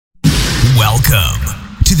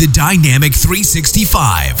Welcome to the Dynamic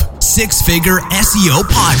 365 Six-Figure SEO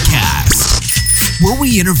Podcast, where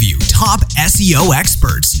we interview top SEO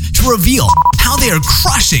experts to reveal how they are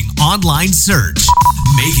crushing online search,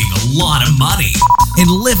 making a lot of money, and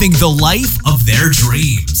living the life of their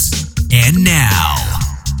dreams. And now,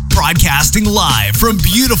 broadcasting live from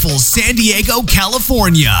beautiful San Diego,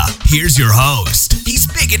 California, here's your host. He's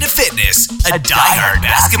big into fitness, a diehard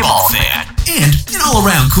basketball fan, and an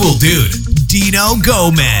all-around cool dude, Dino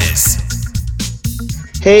Gomez.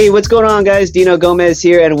 Hey, what's going on, guys? Dino Gomez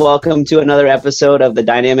here, and welcome to another episode of the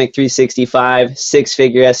Dynamic 365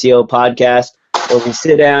 Six-Figure SEO Podcast, where we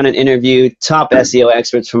sit down and interview top SEO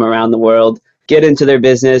experts from around the world, get into their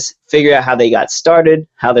business, figure out how they got started,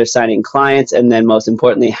 how they're signing clients, and then most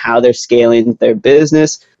importantly, how they're scaling their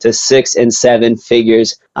business to 6 and 7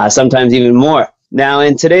 figures, sometimes even more. Now,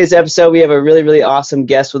 in today's episode, we have a really awesome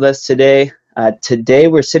guest with us today. Today,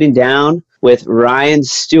 we're sitting down with Ryan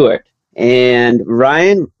Stewart. And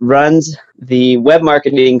Ryan runs the web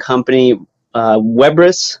marketing company,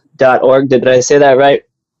 Webris.org. Did I say that right?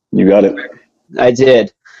 You got it. I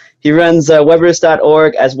did. He runs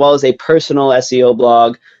Webris.org as well as a personal SEO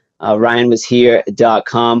blog,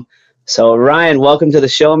 RyanWasHere.com. So Ryan, welcome to the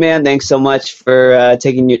show, man. Thanks so much for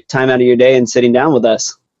taking your time out of your day and sitting down with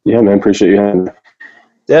us. Yeah, man. Appreciate you having me.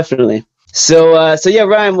 Definitely. So yeah,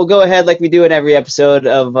 Ryan, we'll go ahead like we do in every episode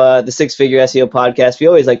of the Six-Figure SEO Podcast. We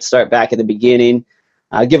always like to start back at the beginning,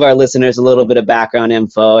 give our listeners a little bit of background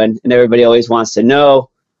info, and everybody always wants to know,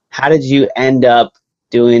 how did you end up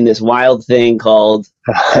doing this wild thing called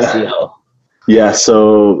SEO? Yeah,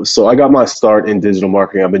 so I got my start in digital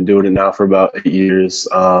marketing. I've been doing it now for about 8 years.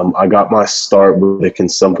 I got my start with a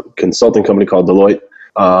consulting company called Deloitte,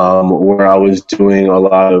 where I was doing a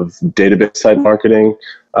lot of database type marketing,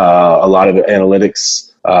 a lot of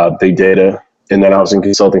analytics, big data, and then I was in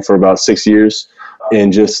consulting for about 6 years.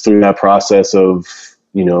 And just through that process of,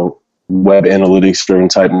 web analytics driven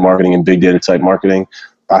type marketing and big data type marketing,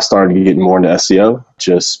 I started getting more into SEO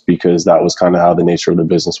just because that was kind of how the nature of the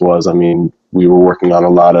business was. I mean, we were working on a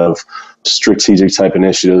lot of strategic type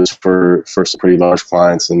initiatives for some pretty large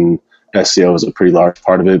clients, and SEO is a pretty large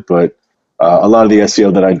part of it. But a lot of the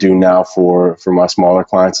SEO that I do now for my smaller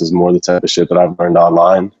clients is more the type of shit that I've learned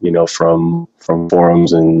online, from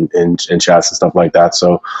forums and chats and stuff like that.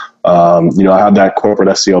 So, I have that corporate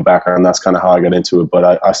SEO background. That's kind of how I got into it.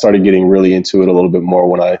 But I started getting really into it a little bit more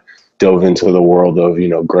when I dove into the world of,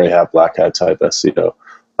 gray hat, black hat type SEO,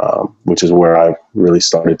 which is where I really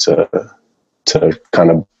started to kind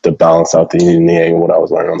of to balance out the yin and yang of what I was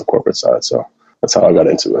learning on the corporate side. So that's how I got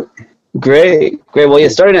into it. Great. Well, you're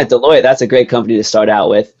starting at Deloitte. That's a great company to start out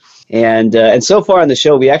with. And so far on the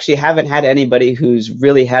show, we actually haven't had anybody who's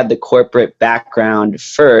really had the corporate background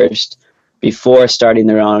first before starting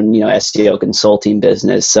their own, SEO consulting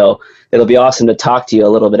business. So it'll be awesome to talk to you a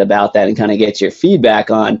little bit about that and kind of get your feedback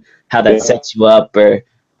on how that sets you up or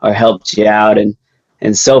helped you out and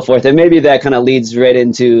so forth. And maybe that kind of leads right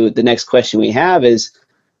into the next question we have is,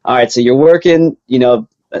 all right, so you're working,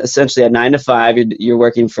 essentially at 9 to 5, you're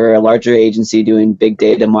working for a larger agency doing big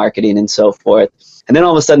data marketing and so forth. And then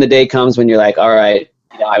all of a sudden the day comes when you're like, all right,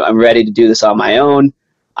 I'm ready to do this on my own.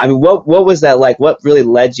 I mean, what was that like? What really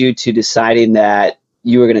led you to deciding that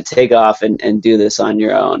you were going to take off and do this on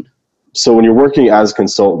your own? So when you're working as a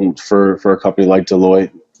consultant for a company like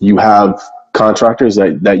Deloitte, you have contractors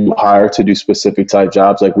that you hire to do specific type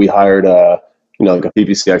jobs. Like we hired like a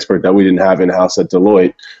PPC expert that we didn't have in-house at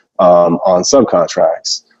Deloitte on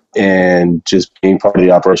subcontracts. And just being part of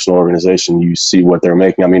the operational organization, you see what they're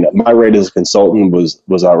making. I mean, my rate as a consultant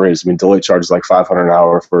was outrageous. I mean, Deloitte charges like $500 an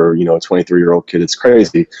hour for, a 23-year-old kid. It's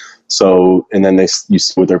crazy. So, and then you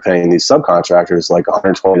see what they're paying these subcontractors, like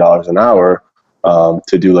 $120 an hour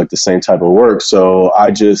to do like the same type of work. So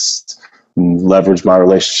I just leveraged my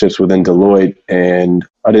relationships within Deloitte, and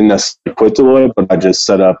I didn't necessarily quit Deloitte, but I just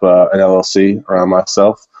set up an LLC around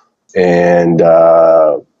myself. And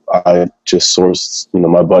I just sourced,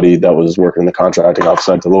 my buddy that was working in the contracting office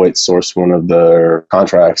at Deloitte sourced one of their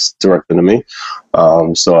contracts directly to me.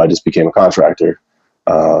 So I just became a contractor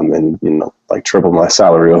and, tripled my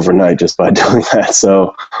salary overnight just by doing that.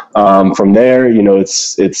 So from there,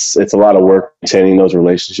 it's a lot of work maintaining those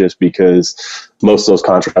relationships because most of those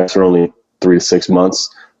contracts are only 3 to 6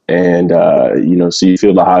 months. And, so you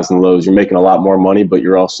feel the highs and lows. You're making a lot more money, but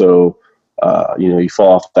you're also you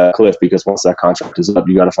fall off that cliff because once that contract is up,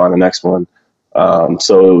 you got to find the next one.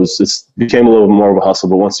 So it became a little more of a hustle,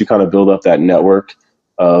 but once you kind of build up that network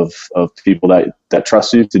of people that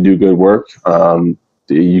trust you to do good work,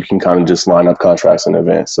 you can kind of just line up contracts in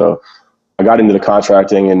advance. So I got into the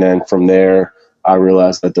contracting, and then from there, I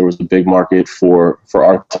realized that there was a big market for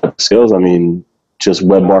our type of skills. I mean, just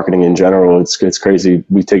web marketing in general, it's crazy.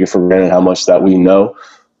 We take it for granted how much that we know.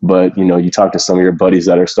 But, you know, you talk to some of your buddies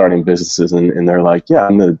that are starting businesses and they're like, yeah,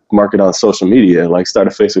 I'm going to market on social media, like start a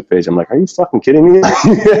Facebook page. I'm like, are you fucking kidding me?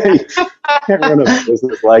 You can't run a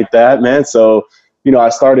business like that, man. So, you know, I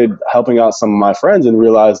started helping out some of my friends and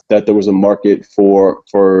realized that there was a market for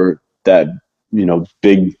that, you know,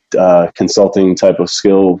 big consulting type of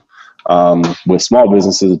skill with small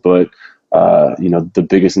businesses. But, you know, the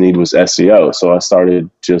biggest need was SEO. So I started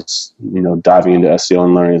just, you know, diving into SEO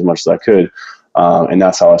and learning as much as I could. And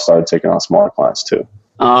that's how I started taking on smaller clients too.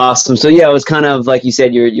 Awesome. So yeah, it was kind of like you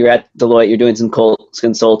said, you're at Deloitte, you're doing some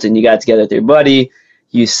consulting, you got together with your buddy,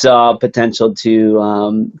 you saw potential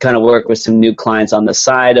to kind of work with some new clients on the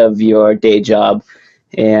side of your day job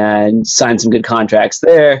and sign some good contracts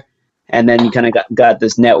there. And then you kind of got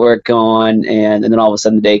this network going, and then all of a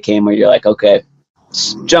sudden the day came where you're like, okay,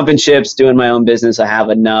 jumping ships, doing my own business. I have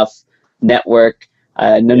enough network.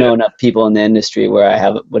 I know enough people in the industry where I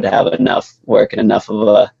would have enough work and enough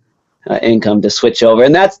of a income to switch over.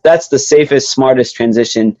 And that's the safest, smartest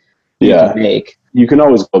transition you can make. You can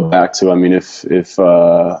always go back to, I mean, if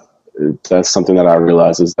that's something that I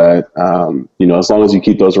realize is that, you know, as long as you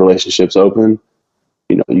keep those relationships open,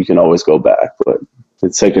 you know, you can always go back. But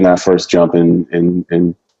it's taking that first jump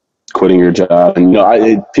and quitting your job. And, you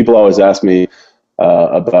know, people always ask me,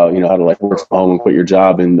 about, you know, how to like work from home and quit your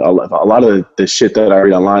job. And a lot of the shit that I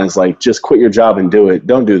read online is like, just quit your job and do it.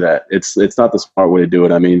 Don't do that. It's not the smart way to do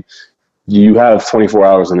it. I mean, you have 24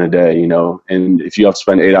 hours in a day, you know, and if you have to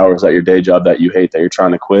spend 8 hours at your day job that you hate, that you're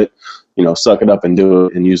trying to quit, you know, suck it up and do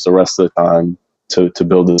it and use the rest of the time to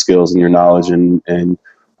build the skills and your knowledge and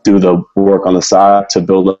do the work on the side to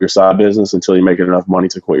build up your side business until you're making enough money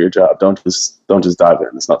to quit your job. Don't just dive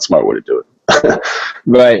in. It's not the smart way to do it.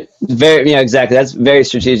 Right. Exactly. That's very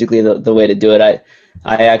strategically the way to do it.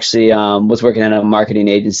 I actually was working at a marketing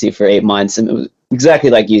agency for 8 months, and it was exactly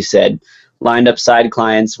like you said, lined up side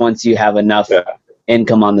clients. Once you have enough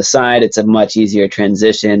income on the side, it's a much easier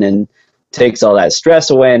transition and takes all that stress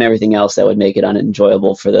away and everything else that would make it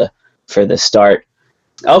unenjoyable for the start.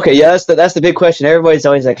 Okay, yeah, that's the big question. Everybody's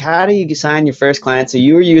always like, how do you sign your first client? So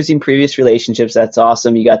you were using previous relationships. That's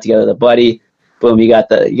awesome. You got together with a buddy. Boom, you got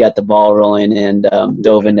the ball rolling and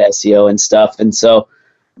dove into SEO and stuff. And so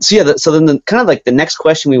then kind of like the next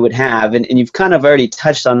question we would have, and you've kind of already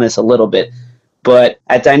touched on this a little bit, but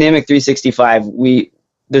at Dynamic 365,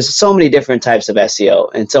 there's so many different types of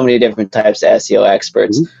SEO and so many different types of SEO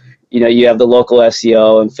experts. Mm-hmm. You know, you have the local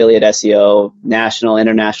SEO, affiliate SEO, national,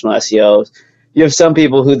 international SEO. You have some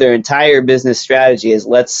people who their entire business strategy is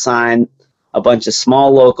let's sign a bunch of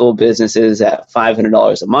small local businesses at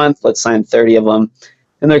 $500 a month. Let's sign 30 of them.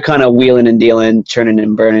 And they're kind of wheeling and dealing, churning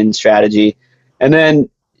and burning strategy. And then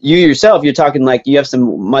you yourself, you're talking like you have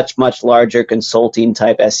some much, much larger consulting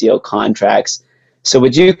type SEO contracts. So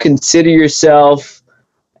would you consider yourself,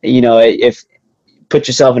 you know, put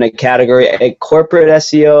yourself in a category, a corporate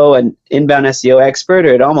SEO and inbound SEO expert,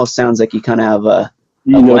 or it almost sounds like you kind of have a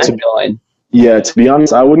blend going? Yeah, to be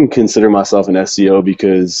honest, I wouldn't consider myself an SEO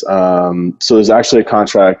because so there's actually a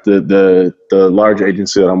contract. The large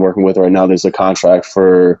agency that I'm working with right now, there's a contract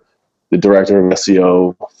for the director of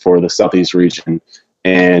SEO for the Southeast region,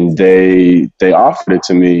 and they offered it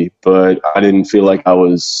to me, but I didn't feel like I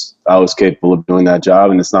was capable of doing that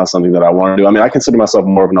job, and it's not something that I want to do. I mean, I consider myself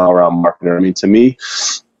more of an all-around marketer. I mean, to me,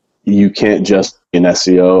 you can't just be an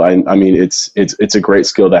SEO. I mean, it's a great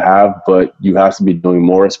skill to have, but you have to be doing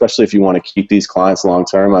more, especially if you want to keep these clients long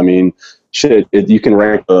term. I mean, you can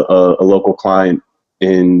rank a local client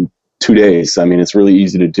in 2 days. I mean, it's really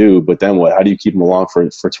easy to do, but then what? How do you keep them along for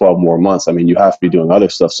 12 more months? I mean, you have to be doing other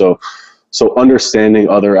stuff. So understanding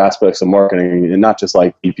other aspects of marketing, and not just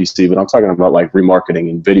like PPC, but I'm talking about like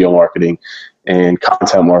remarketing and video marketing and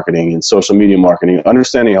content marketing and social media marketing,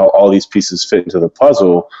 understanding how all these pieces fit into the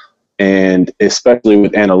puzzle. And especially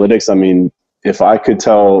with analytics, I mean, if I could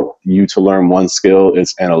tell you to learn one skill,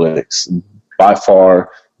 it's analytics. By far,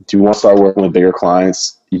 do you want to start working with bigger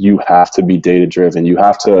clients, you have to be data driven. You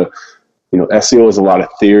have to, you know, SEO is a lot of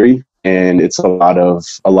theory and it's a lot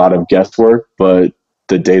of guesswork, but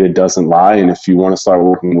the data doesn't lie. And if you want to start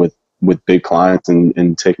working with big clients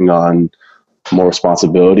and taking on more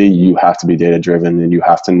responsibility, you have to be data driven and you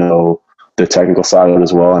have to know the technical side of it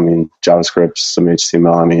as well. I mean, JavaScript, some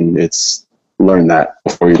HTML. I mean, learn that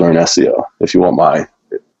before you learn SEO, if you want my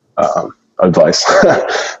advice.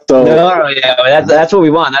 That's what we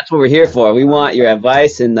want. That's what we're here for. We want your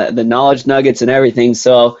advice and the knowledge nuggets and everything.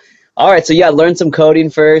 So, all right. So learn some coding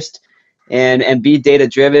first. and be data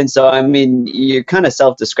driven. So I mean, you're kind of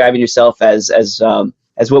self-describing yourself as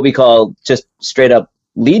what we call just straight up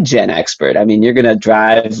lead gen expert. I mean, you're going to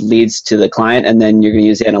drive leads to the client, and then you're going to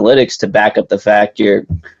use analytics to back up the fact your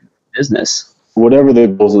business. Whatever the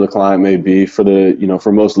goals of the client may be,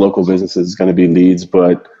 for most local businesses, it's going to be leads,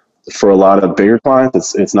 but for a lot of bigger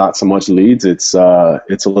clients, it's not so much leads. It's a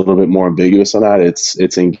little bit more ambiguous on that.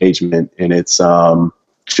 It's engagement, and it's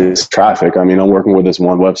just traffic. I mean, I'm working with this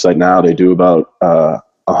one website now. They do about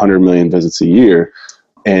 100 million visits a year,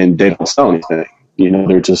 and they don't sell anything.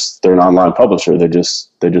 They're an online publisher. They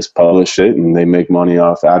just publish it, and they make money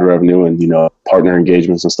off ad revenue and partner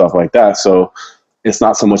engagements and stuff like that. So it's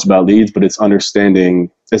not so much about leads, but it's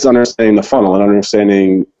understanding the funnel and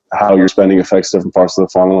understanding how your spending affects different parts of the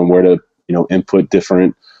funnel and where to input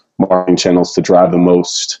different marketing channels to drive the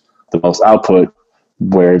most output,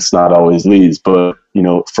 where it's not always leads. But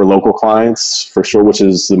for local clients, for sure, which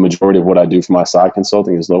is the majority of what I do for my side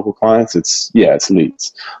consulting is local clients, it's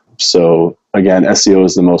leads. So again, SEO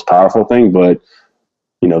is the most powerful thing, but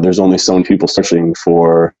there's only so many people searching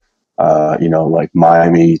for like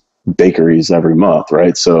Miami bakeries every month,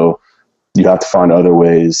 right? So you have to find other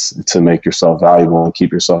ways to make yourself valuable and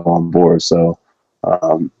keep yourself on board. So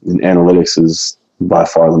analytics is by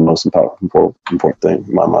far the most important thing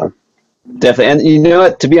in my mind. Definitely. And you know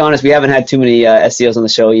what, to be honest, we haven't had too many SEOs on the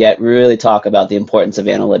show yet really talk about the importance of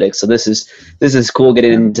analytics. So this is cool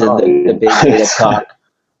getting into the big data talk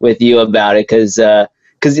with you about it, because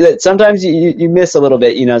sometimes you miss a little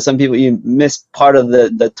bit. Some people, you miss part of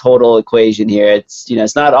the total equation here. It's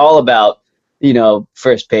it's not all about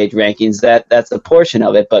first page rankings. That's a portion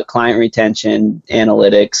of it, but client retention,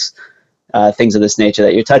 analytics, things of this nature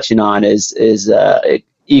that you're touching on is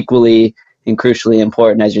equally and crucially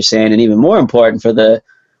important, as you're saying, and even more important for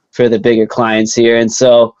the bigger clients here. And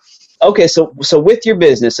so, okay, so with your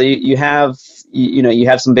business, so you have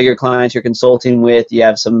some bigger clients you're consulting with, you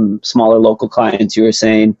have some smaller local clients, you were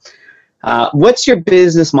saying. What's your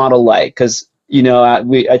business model like? Because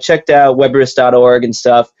I checked out Webris.org and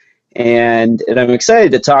stuff, and I'm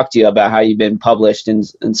excited to talk to you about how you've been published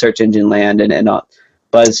in Search Engine Land and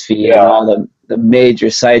BuzzFeed and all the major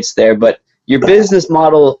sites there. But your business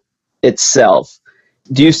model itself,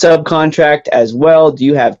 do you subcontract as well? Do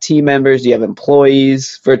you have team members? Do you have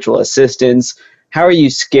employees, virtual assistants? How are you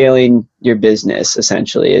scaling your business,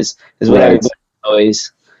 essentially, is what everybody's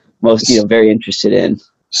always most very interested in.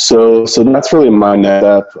 So that's really my next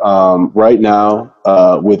step. Right now,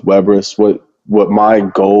 with Webris, what my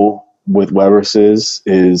goal with Webris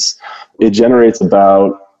is it generates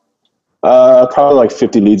about probably like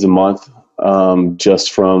 50 leads a month,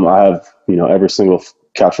 just from, I have every single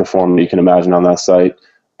capture form that you can imagine on that site,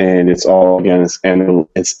 and it's all, again,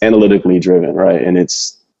 it's analytically driven, right? And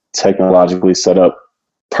it's technologically set up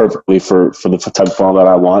perfectly for the type of funnel that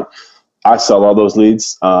I want. I sell all those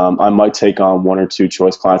leads. I might take on one or two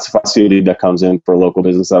choice clients. If I see a lead that comes in for a local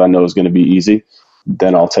business that I know is going to be easy,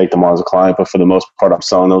 then I'll take them on as a client. But for the most part, I'm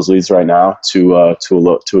selling those leads right now to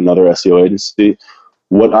another SEO agency.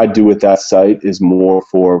 What I do with that site is more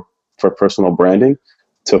for personal branding,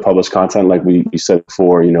 to publish content like we said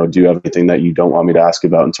before. Do you have anything that you don't want me to ask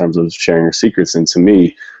about in terms of sharing your secrets? And to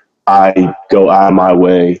me, I go out of my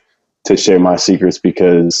way to share my secrets,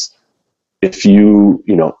 because if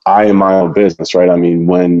I am my own business, right? I mean,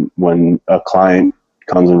 when a client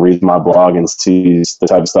comes and reads my blog and sees the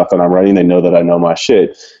type of stuff that I'm writing, they know that I know my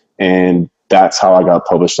shit. And that's how I got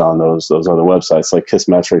published on those other websites. Like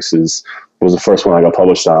Kissmetrics was the first one I got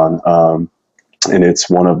published on. And it's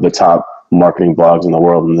one of the top marketing blogs in the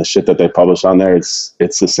world. And the shit that they publish on there, it's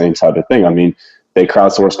the same type of thing. I mean, they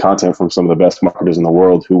crowdsource content from some of the best marketers in the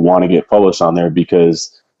world who want to get published on there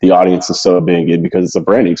because the audience is so big, and because it's a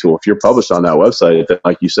branding tool. If you're published on that website,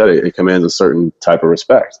 like you said, it commands a certain type of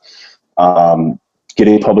respect.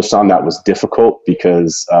 Getting published on that was difficult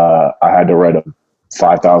because I had to write a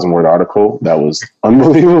 5,000 word article that was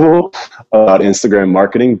unbelievable about Instagram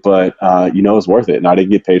marketing, but it was worth it. And I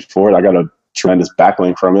didn't get paid for it. I got a tremendous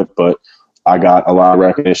backlink from it, but I got a lot of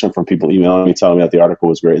recognition from people emailing me, telling me that the article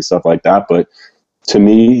was great and stuff like that. But to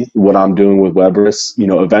me, what I'm doing with Webris,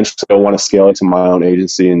 eventually I want to scale it to my own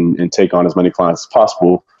agency and take on as many clients as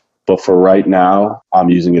possible. But for right now, I'm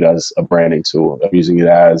using it as a branding tool. I'm using it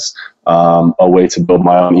as a way to build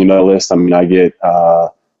my own email list. I mean, I get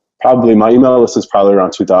my email list is probably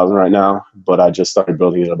around 2,000 right now, but I just started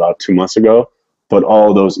building it about 2 months ago. But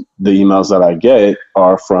all the emails that I get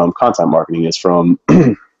are from content marketing. It's from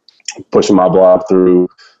pushing my blog through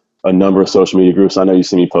a number of social media groups. I know you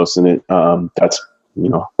see me posting it. That's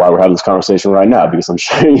why we're having this conversation right now, because I'm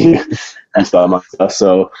sharing you and stuff.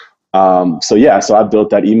 So So I built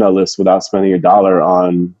that email list without spending $1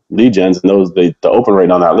 on lead gens, and the open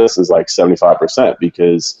rate on that list is like 75%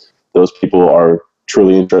 because those people are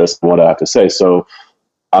truly interested in what I have to say. So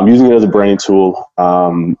I'm using it as a branding tool,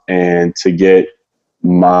 and to get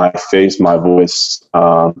my face, my voice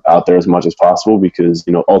out there as much as possible, because,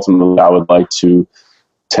 ultimately I would like to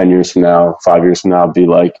 10 years from now, 5 years from now, be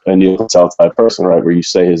like a Neil Patel type person, right? Where you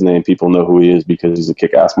say his name, people know who he is because he's a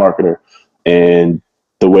kick-ass marketer. And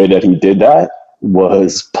the way that he did that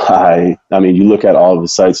was you look at all of the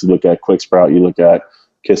sites, you look at QuickSprout, you look at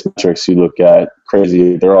Kissmetrics, you look at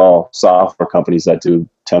Crazy, they're all software companies that do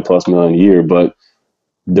 10 plus million a year, but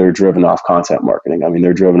they're driven off content marketing.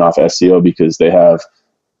 They're driven off SEO because they have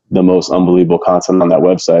the most unbelievable content on that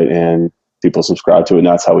website and people subscribe to it, and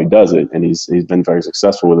that's how he does it. And he's been very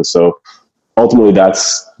successful with it. So ultimately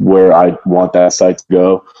that's where I want that site to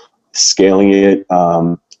go. Scaling it.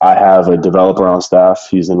 I have a developer on staff.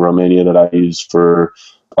 He's in Romania that I use for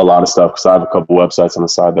a lot of stuff because I have a couple websites on the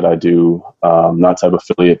side that I do, not type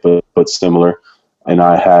affiliate, but similar. And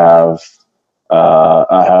I have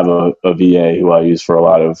a VA who I use for a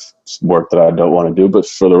lot of work that I don't want to do. But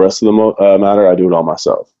for the rest of the matter, I do it all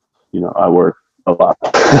myself. I work a lot.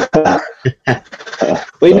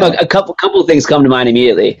 Well, a couple of things come to mind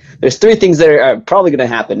immediately. There's 3 things that are probably going to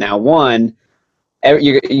happen now. One,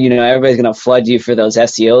 everybody's going to flood you for those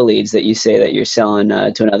SEO leads that you say that you're selling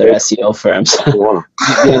to another SEO firm. So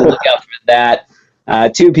look out for that.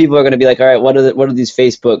 2, people are going to be like, all right, what are these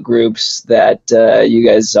Facebook groups that you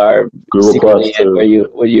guys are secretly in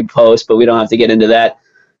where you post, but we don't have to get into that.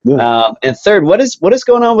 Yeah. And 3rd, what is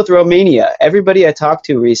going on with Romania? Everybody I talked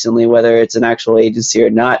to recently, whether it's an actual agency or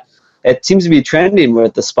not, it seems to be trending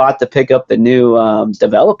with the spot to pick up the new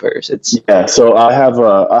developers. So I have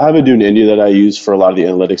a dude in India that I use for a lot of the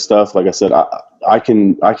analytics stuff. Like I said, I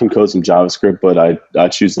can code some JavaScript, but I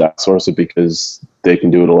choose to outsource it because they can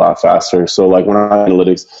do it a lot faster. So like when I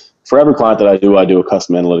analytics, for every client that I do a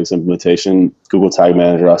custom analytics implementation, Google Tag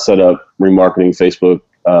Manager. I set up remarketing Facebook,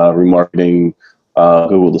 remarketing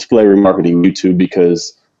Google Display, remarketing YouTube,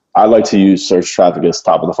 because I like to use search traffic as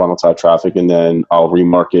top of the funnel type traffic, and then I'll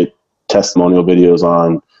remarket testimonial videos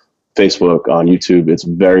on Facebook, on YouTube. It's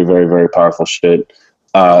very, very, very powerful shit.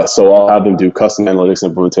 So I'll have them do custom analytics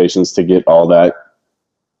implementations to get all that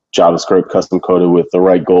JavaScript custom coded with the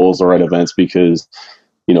right goals, the right events, because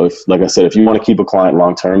if you want to keep a client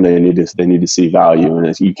long term, they need to see value,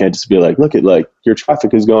 and you can't just be like, look at your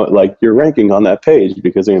traffic is going, like you're ranking on that page,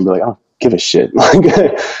 because they're gonna be like, oh, give a shit.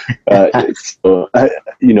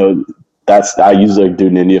 I use a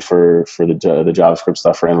dude in India for the JavaScript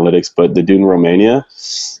stuff for analytics, but the dude in Romania,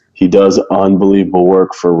 he does unbelievable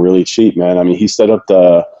work for really cheap, man. He set up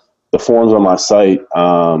the forms on my site.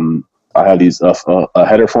 I have these a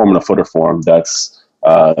header form and a footer form that's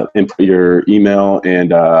input your email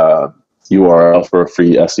and URL for a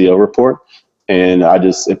free SEO report. And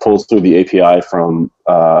it pulls through the API from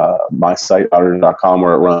my site, auditor.com,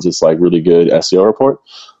 where it runs this like really good SEO report.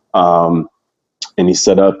 And he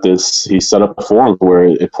set up a form where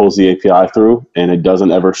it pulls the API through, and it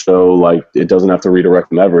doesn't ever show, it doesn't have to redirect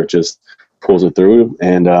them ever. It just pulls it through,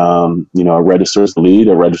 and it registers the lead,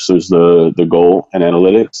 it registers the goal and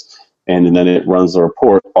analytics, and then it runs the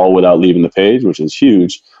report all without leaving the page, which is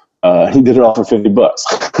huge. He did it all for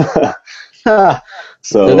 $50.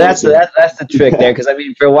 So that's the trick there, because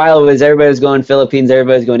for a while everybody was going Philippines,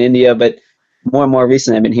 everybody was going India, but more and more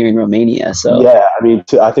recently I've been hearing Romania. So yeah,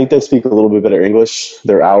 I think they speak a little bit better English.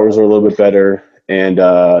 Their hours are a little bit better, and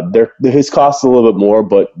his costs a little bit more,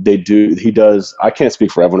 but he does. I can't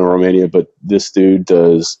speak for everyone in Romania, but this dude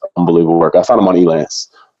does unbelievable work. I found him on Elance,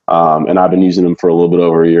 and I've been using him for a little bit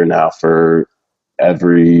over a year now for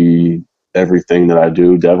everything that I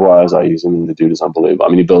do dev-wise. I use him, and the dude is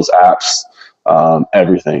unbelievable. He builds apps,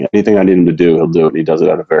 everything. Anything I need him to do, he'll do it, and he does it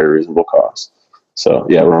at a very reasonable cost. So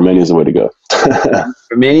yeah, Romania is the way to go.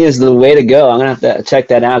 Romania is the way to go. I'm gonna have to check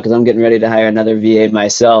that out because I'm getting ready to hire another VA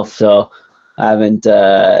myself. So I haven't.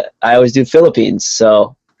 I always do Philippines.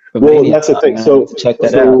 So Romania, well, that's the thing. So check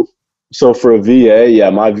that out. So for a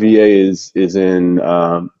VA, my VA is in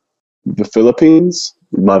the Philippines.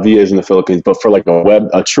 My VA is in the Philippines, but for like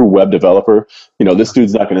a true web developer, this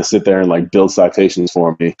dude's not going to sit there and build citations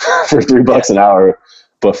for me for $3 an hour.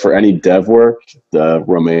 But for any dev work,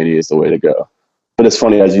 Romania is the way to go. But it's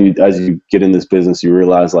funny, as you get in this business, you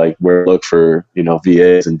realize where to look for,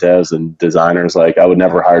 VAs and devs and designers. I would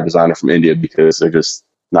never hire a designer from India because they're just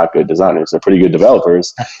not good designers. They're pretty good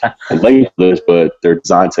developers and languages, but their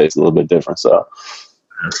design taste is a little bit different. So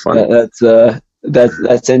that's funny.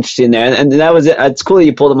 That's interesting there. And that was it. It's cool that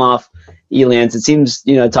you pulled them off Elance. It seems,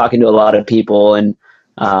 talking to a lot of people, and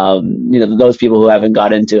those people who haven't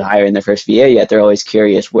got into hiring their first VA yet, they're always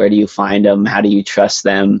curious, where do you find them? How do you trust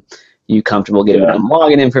them? Are you comfortable giving them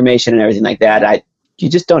login information and everything like that? You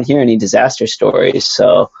just don't hear any disaster stories.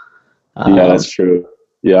 So yeah, that's true.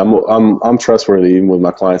 Yeah, I'm trustworthy even with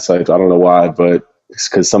my client sites. I don't know why, but it's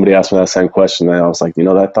because somebody asked me that same question, and I was like,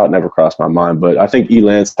 that thought never crossed my mind. But I think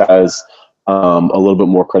Elance has a little bit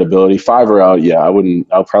more credibility. Fiverr out,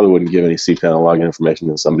 I probably wouldn't give any cPanel login information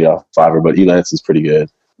to somebody off Fiverr, but Elance is pretty good.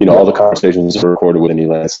 All the conversations are recorded within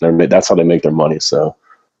Elance, and that's how they make their money. So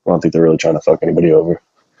I don't think they're really trying to fuck anybody over.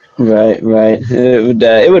 Right.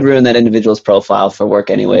 It would ruin that individual's profile for work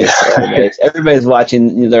anyway. So everybody's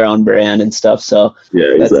watching their own brand and stuff. So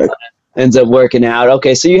yeah, exactly. Ends up working out.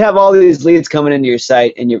 Okay, so you have all these leads coming into your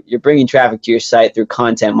site, and you're bringing traffic to your site through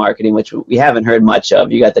content marketing, which we haven't heard much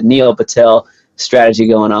of. You got the Neil Patel strategy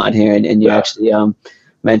going on here, and you actually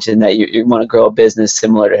mentioned that you want to grow a business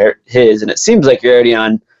similar to his, and it seems like you're already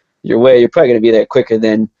on your way. You're probably going to be there quicker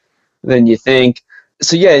than you think.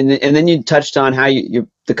 So yeah, and then you touched on how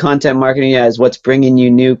the content marketing is what's bringing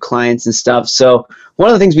you new clients and stuff. So one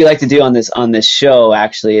of the things we like to do on this show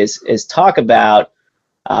actually is talk about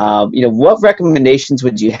what recommendations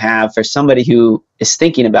would you have for somebody who is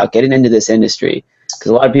thinking about getting into this industry? Because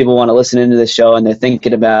a lot of people want to listen into this show and they're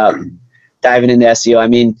thinking about diving into SEO. I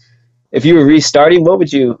mean, if you were restarting, what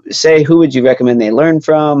would you say? Who would you recommend they learn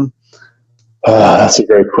from? That's a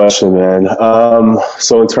great question, man.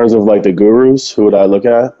 So in terms of like the gurus, who would I look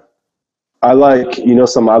at? I like, I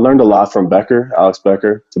learned a lot from Alex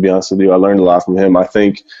Becker, to be honest with you. I learned a lot from him. I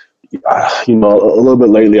think, a little bit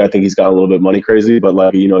lately, I think he's got a little bit money crazy, but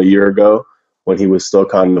like, a year ago when he was still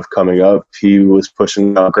kind of coming up, he was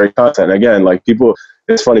pushing out great content. Again, like people,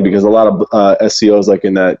 it's funny because a lot of SEOs like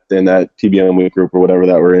in that PBM week group or whatever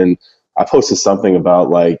that we're in, I posted something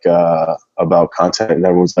about about content and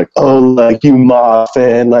everyone's like, oh, like you Ma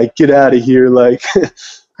fan, like get out of here. Like,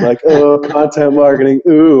 like, oh, content marketing.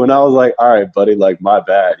 Ooh. And I was like, all right, buddy, like my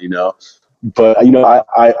bad, but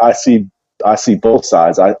I see both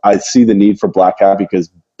sides. I see the need for Black Hat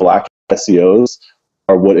because Black Hat SEOs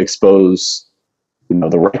are what expose,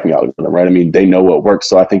 the ranking algorithm, right? I mean, they know what works.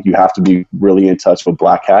 So I think you have to be really in touch with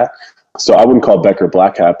Black Hat. So I wouldn't call Becker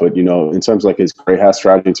Black Hat, but in terms of like his gray hat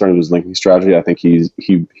strategy, in terms of his linking strategy, I think he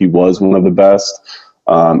was one of the best.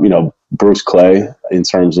 Bruce Clay, in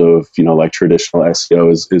terms of like traditional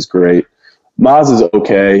SEO, is great. Moz is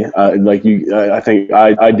okay. I think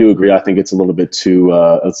I do agree. I think it's a little bit too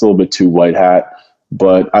white hat,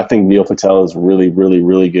 but I think Neil Patel is really, really,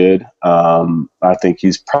 really good. I think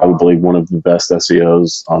he's probably one of the best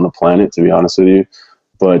SEOs on the planet, to be honest with you.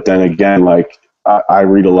 But then again, like I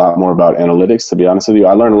read a lot more about analytics, to be honest with you.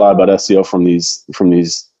 I learned a lot about SEO from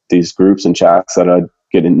these groups and chats that I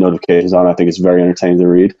get notifications on. I think it's very entertaining to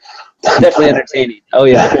read. Definitely entertaining. Oh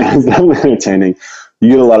yeah. It's definitely entertaining. You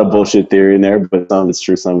get a lot of bullshit theory in there, but some of it's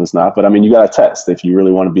true, some of it's not. But I mean, you got to test. If you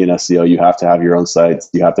really want to be an SEO, you have to have your own sites.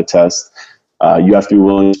 You have to test. You have to be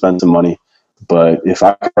willing to spend some money. But if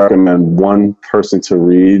I could recommend one person to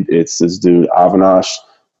read, it's this dude, Avinash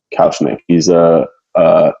Kaushnik. He's a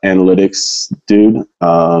analytics dude.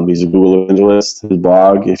 He's a Google evangelist. His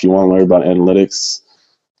blog, if you want to learn about analytics,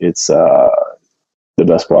 it's the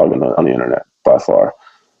best blog on the internet by far.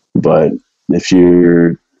 But if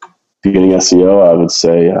you're beginning SEO, I would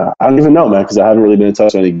say I don't even know, man, because I haven't really been in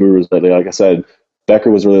touch with any gurus lately. Like I said,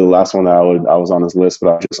 Becker was really the last one that I was on his list,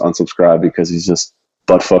 but I just unsubscribed because he's just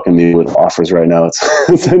butt fucking me with offers right now.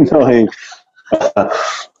 It's annoying.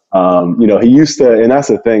 He used to, and that's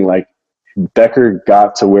the thing. Like Becker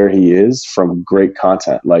got to where he is from great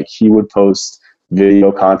content. Like he would post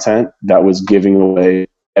video content that was giving away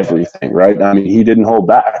everything, right? I mean, he didn't hold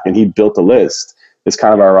back, and he built a list. It's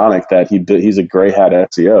kind of ironic that he's a gray hat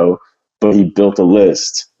SEO, but he built a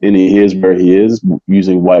list, and he is where he is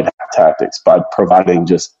using white hat tactics by providing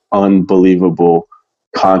just unbelievable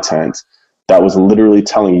content that was literally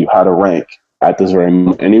telling you how to rank at this very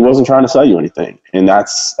moment. And he wasn't trying to sell you anything. And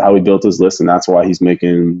that's how he built his list, and that's why he's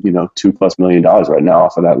making, $2+ million right now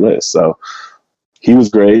off of that list. So he was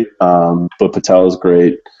great, but Patel is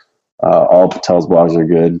great. All Patel's blogs are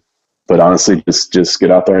good. But honestly, just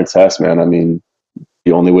get out there and test, man. I mean,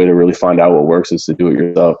 the only way to really find out what works is to do it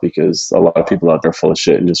yourself, because a lot of people out there are full of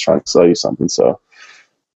shit and just trying to sell you something. So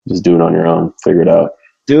just do it on your own. Figure it out.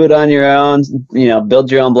 Do it on your own.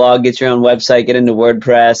 Build your own blog, get your own website, get into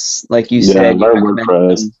WordPress. Like you said, learn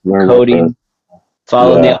WordPress, learn coding. WordPress.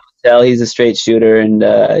 Follow Neil Patel. He's a straight shooter, and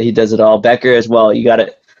he does it all. Becker as well. You got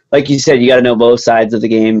to, like you said, you got to know both sides of the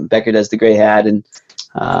game. Becker does the gray hat and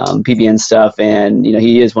PBN stuff, and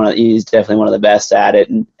he's definitely one of the best at it.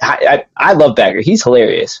 And I love Becker. He's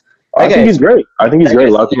hilarious. I think he's great. I think he's great.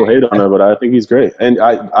 A lot of people hate on him, but I think he's great. And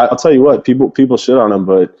I'll tell you what, people shit on him,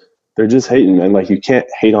 but they're just hating. And like, you can't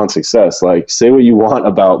hate on success. Like, say what you want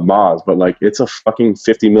about Moz, but like, it's a fucking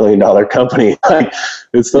 $50 million company. Like,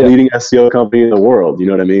 it's the leading SEO company in the world. You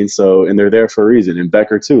know what I mean? So, and they're there for a reason. And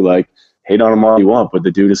Becker too. Like, hate on him all you want, but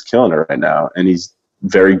the dude is killing it right now, and he's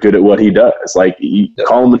very good at what he does. Like, you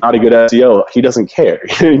call him not a good SEO, he doesn't care. You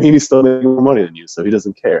know what I mean? He's still making more money than you, so he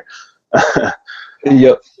doesn't care.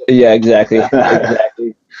 Yep. Yeah, exactly.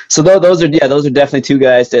 Exactly. So those are definitely two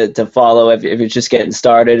guys to follow if you're just getting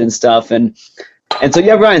started and stuff. And so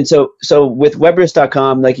yeah, Brian. So with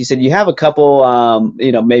Webrist.com, like you said, you have a couple,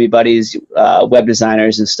 maybe buddies, web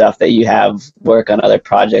designers and stuff that you have work on other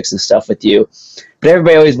projects and stuff with you. But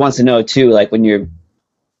everybody always wants to know too, like when you're,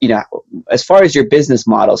 as far as your business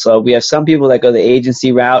model. So we have some people that go the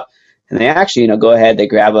agency route, and they actually, go ahead, they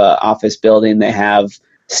grab a office building, they have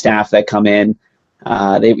staff that come in,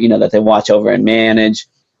 that they watch over and manage.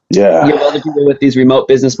 Yeah. You have other people with these remote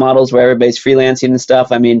business models where everybody's freelancing and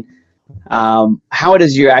stuff. I mean, how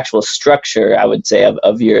is your actual structure, I would say,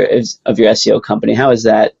 of your SEO company? How is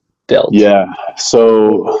that built? Yeah.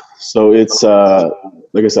 So it's,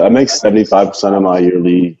 like I said, I make 75% of my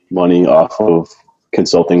yearly money off of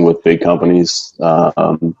consulting with big companies.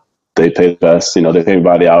 They pay the best, they pay me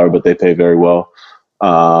by the hour, but they pay very well.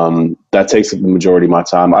 That takes the majority of my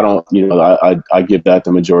time. I don't, I give that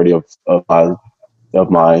the majority of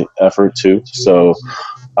my effort too. So,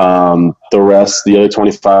 the rest, the other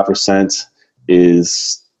 25%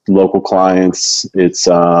 is local clients. It's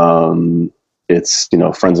friends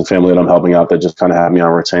and family that I'm helping out that just kind of have me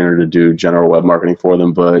on retainer to do general web marketing for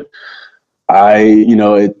them. But I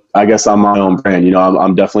guess I'm my own brand.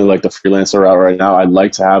 I'm definitely like the freelancer route right now. I'd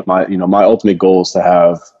like to have my ultimate goal is to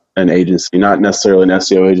have an agency, not necessarily an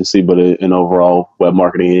SEO agency, but an overall web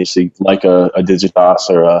marketing agency, like a Digitas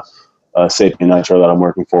or a Sapien Nitro that I'm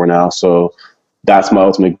working for now. So that's my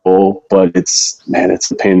ultimate goal, but it's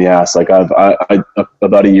a pain in the ass. Like I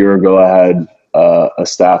about a year ago, I had a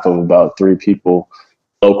staff of about 3 people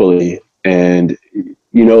locally, and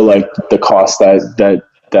like the cost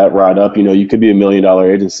that ride up, you could be $1 million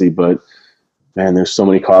agency, but man, there's so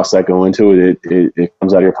many costs that go into it. It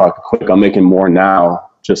comes out of your pocket quick. I'm making more now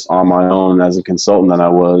just on my own as a consultant than I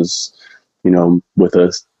was, with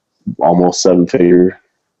a almost 7-figure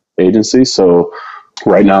agency. So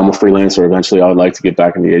right now I'm a freelancer. Eventually I would like to get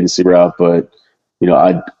back in the agency route, but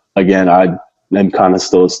I'm kind of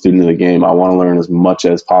still a student of the game. I want to learn as much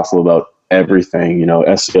as possible about everything,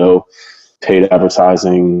 SEO, paid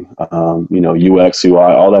advertising, UX, UI,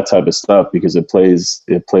 all that type of stuff, because it plays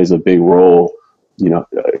a big role.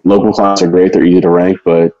 Local clients are great. They're easy to rank,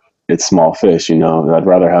 but it's small fish. I'd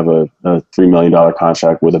rather have a $3 million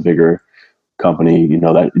contract with a bigger company,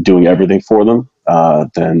 that doing everything for them,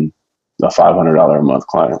 than a $500 a month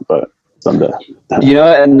client. But someday,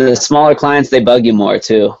 and the smaller clients, they bug you more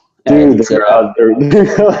too. Dude, they're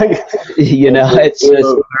like, it's just,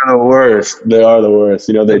 they're the worst. They are the worst.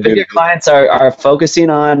 The bigger clients are focusing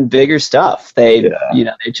on bigger stuff. They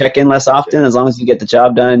check in less often. As long as you get the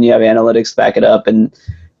job done, you have analytics back it up, and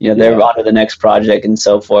they're on to the next project and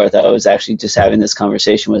so forth. I was actually just having this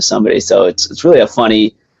conversation with somebody, so it's really a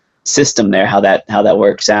funny system there how that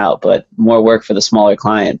works out. But more work for the smaller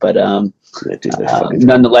client, but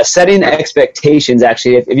nonetheless, setting expectations.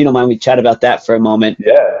 Actually, if you don't mind, we chat about that for a moment.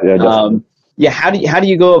 How do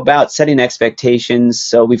you go about setting expectations?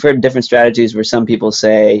 So we've heard different strategies where some people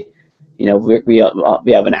say, we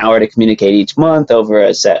have an hour to communicate each month over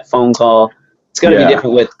a set phone call. It's going to be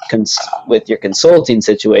different with your consulting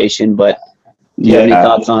situation, but do you have any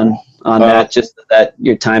thoughts on that? Just that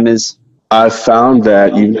your time is. I've found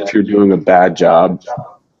that even if you're doing a bad job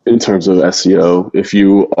in terms of SEO, if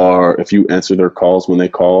you answer their calls when they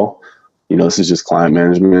call, this is just client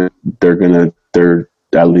management. They're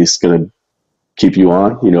at least gonna keep you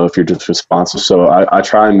on, if you're just responsive. So I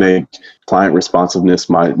try and make client responsiveness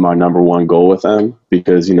my number one goal with them,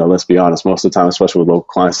 because, let's be honest, most of the time, especially with local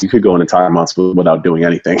clients, you could go an entire month without doing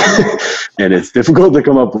anything. And it's difficult to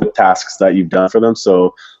come up with tasks that you've done for them.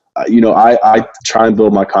 So, I try and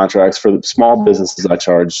build my contracts. For the small businesses, I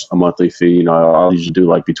charge a monthly fee. I'll usually do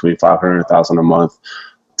like between $500 and $1,000 a month,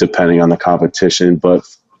 depending on the competition. But,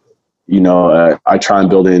 I try and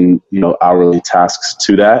build in, hourly tasks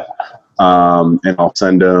to that. And I'll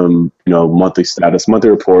send them, monthly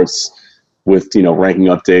reports with, ranking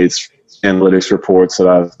updates, analytics reports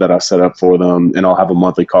that I've set up for them. And I'll have a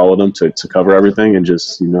monthly call with them to cover everything and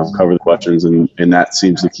just, cover the questions. And that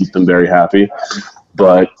seems to keep them very happy.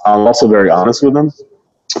 But I'm also very honest with them.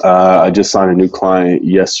 I just signed a new client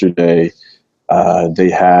yesterday. They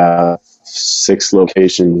have 6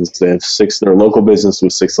 locations. They have 6. They're a local business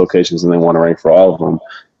with 6 locations, and they want to rank for all of them.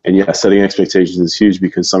 And yeah, setting expectations is huge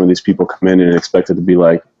because some of these people come in and expect it to be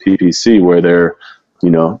like PPC, where they're,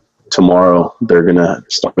 tomorrow they're gonna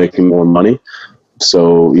start making more money.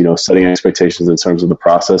 So, setting expectations in terms of the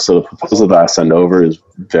process. So the proposal that I send over is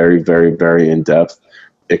very, very, very in depth.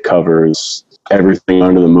 It covers everything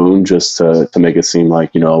under the moon just to make it seem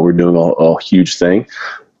like, we're doing a huge thing.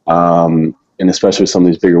 And especially with some of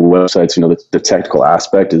these bigger websites, the technical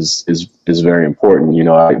aspect is very important.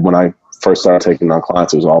 When I first started taking on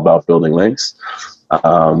clients, it was all about building links.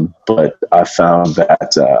 But I found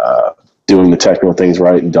that doing the technical things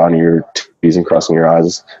right and dotting your T's and crossing your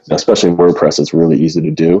I's, especially in WordPress, it's really easy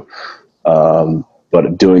to do.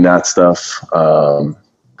 But doing that stuff, I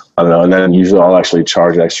don't know. And then usually I'll actually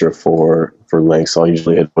charge extra for links. I'll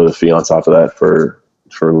usually hit with a fee on top of that for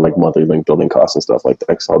like monthly link building costs and stuff like that.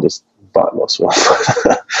 Because I'll just buy most of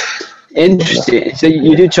them. Interesting. So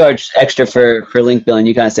you do charge extra for link building.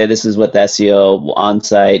 You kind of say this is what the SEO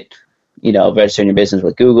on-site, registering your business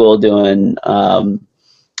with Google, doing all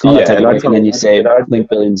that type of work, and then you say link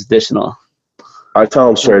building is additional. I tell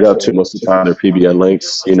them straight up too. Most of the time, they're PBN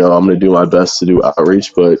links. I'm going to do my best to do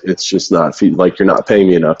outreach, but it's just not like you're not paying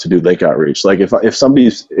me enough to do link outreach. Like if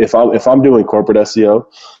I'm doing corporate SEO,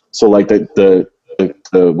 so like the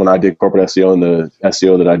when I did corporate SEO and the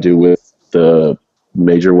SEO that I do with the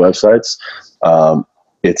major websites,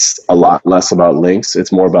 it's a lot less about links.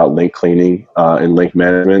 It's more about link cleaning and link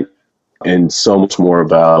management, and so much more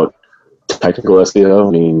about technical SEO.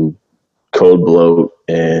 I mean, code bloat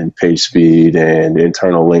and page speed and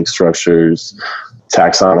internal link structures,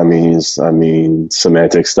 taxonomies. I mean,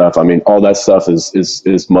 semantic stuff. I mean, all that stuff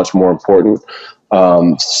is much more important.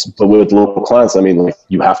 But with local clients, I mean, like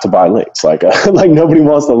you have to buy links. Like nobody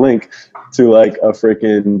wants to link to like a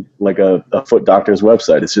freaking like a foot doctor's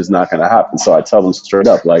website. It's just not going to happen. So I tell them straight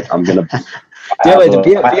up, like I'm gonna. To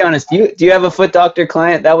be honest, do you have a foot doctor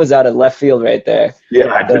client? That was out of left field right there.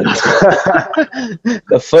 Yeah, I do.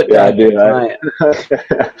 The foot doctor client.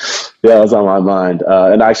 Yeah, it was on my mind.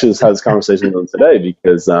 And I actually just had this conversation with him today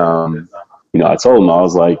because, I told him, I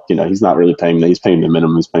was like, he's not really paying me. He's paying me the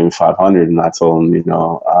minimum. He's paying me $500. And I told him,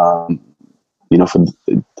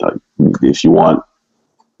 if you want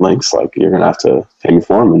links, like you're going to have to pay me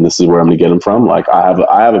for them. And this is where I'm going to get them from. Like I have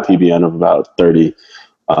a PBN of about 30.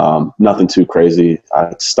 Nothing too crazy.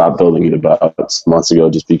 I stopped building it about months ago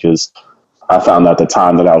just because I found that the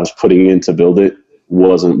time that I was putting in to build it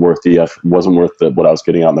wasn't worth what I was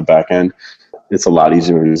getting out in the back end. It's a lot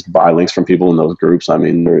easier to just buy links from people in those groups. I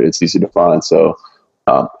mean, it's easy to find. So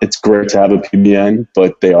it's great to have a PBN,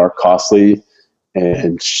 but they are costly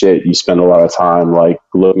and shit. You spend a lot of time like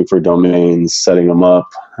looking for domains, setting them up.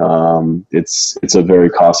 It's a very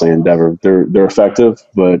costly endeavor. They're effective,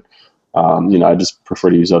 but I just prefer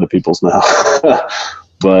to use other people's now.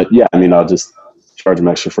 But yeah, I mean, I'll just charge them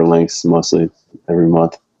extra for links mostly every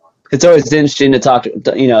month. It's always interesting to talk,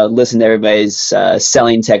 listen to everybody's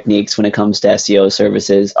selling techniques when it comes to SEO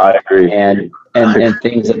services. I agree. And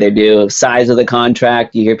things that they do. Size of the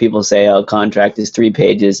contract. You hear people say, contract is 3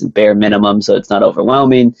 pages, bare minimum, so it's not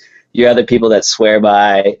overwhelming. You hear other people that swear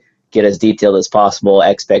by get as detailed as possible,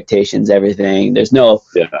 expectations, everything. There's no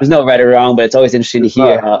right or wrong, but it's always interesting to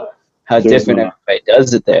hear how different everybody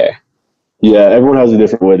does it there. Yeah, everyone has a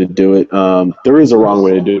different way to do it. There is a wrong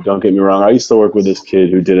way to do it, don't get me wrong. I used to work with this kid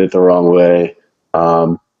who did it the wrong way.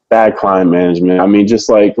 Bad client management. I mean, just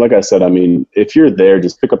like I said, I mean, if you're there,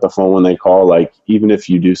 just pick up the phone when they call. Like, even if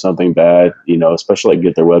you do something bad, especially like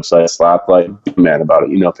get their website slapped, like, be mad about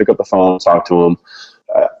it. Pick up the phone, talk to them.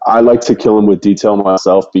 I like to kill them with detail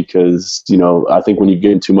myself because, I think when you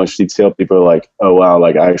get in too much detail, people are like, oh, wow,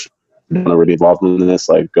 like I actually don't want to be involved in this.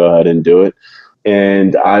 Like, go ahead and do it.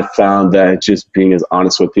 And I found that just being as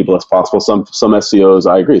honest with people as possible. Some SEOs,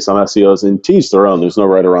 I agree. Some SEOs, and teach their own. There's no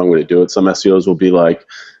right or wrong way to do it. Some SEOs will be like,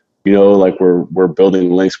 like we're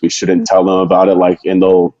building links. We shouldn't tell them about it. Like, and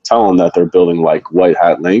they'll tell them that they're building like white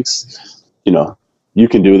hat links. You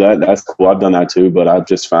can do that. That's cool. I've done that too. But I've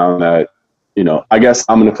just found that, I guess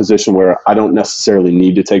I'm in a position where I don't necessarily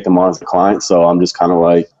need to take them on as a client. So I'm just kind of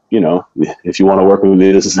like, if you want to work with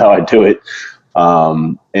me, this is how I do it.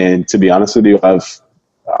 And to be honest with you, I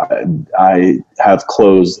have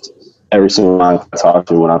closed every single client I talk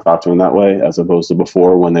to when I talk to them that way, as opposed to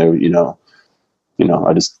before when they,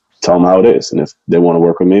 I just tell them how it is. And if they want to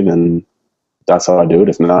work with me, then that's how I do it.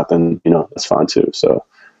 If not, then, that's fine too. So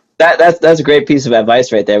that's a great piece of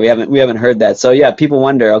advice right there. We haven't heard that. So yeah, people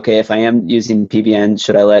wonder, okay, if I am using PBN,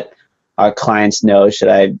 should I let our clients know? Should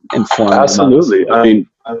I inform them? Absolutely. I mean,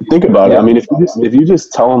 think about it. I mean, if you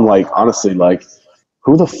just tell them, like, honestly, like,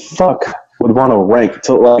 who the fuck would want to rank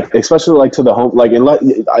to, like, especially like to the home, like, and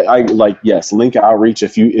I like, yes, link outreach.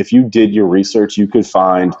 If you did your research, you could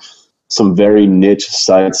find some very niche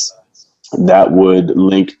sites that would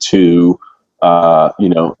link to, some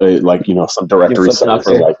directory site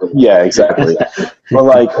for, like, yeah, exactly. But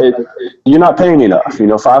like, you're not paying enough.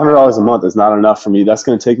 $500 a month is not enough for me. That's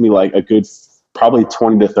going to take me like a good probably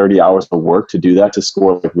 20 to 30 hours of work to do that, to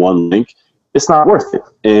score like one link. It's not worth it.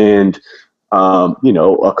 And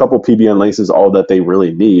a couple PBN links is all that they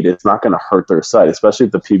really need. It's not going to hurt their site, especially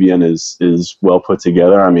if the PBN is well put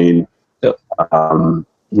together. I mean, yep.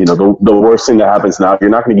 The worst thing that happens now, you're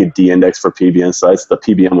not going to get de-indexed for PBN sites. The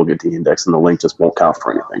PBN will get de-indexed, and the link just won't count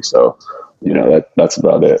for anything. So, that's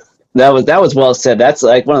about it. That was well said. That's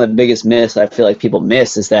like one of the biggest myths I feel like people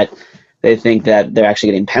miss, is that they think that they're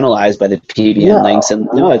actually getting penalized by the PBN links. And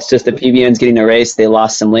no, it's just the PBN's getting erased. They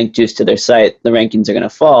lost some link juice to their site. The rankings are going to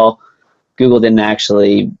fall. Google didn't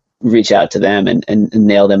actually reach out to them and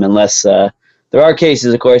nail them, unless there are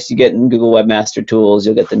cases, of course. You get in Google Webmaster Tools,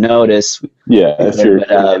 you'll get the notice. Yeah, if you're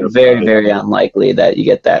very, very unlikely that you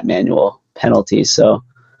get that manual penalty. So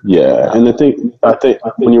yeah, and I think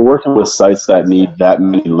when you're working with sites that need that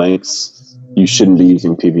many links, you shouldn't be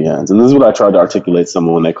using PBNs. And this is what I tried to articulate to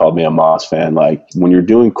someone when they called me a Moz fan. Like, when you're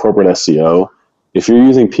doing corporate SEO, if you're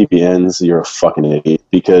using PBNs, you're a fucking idiot,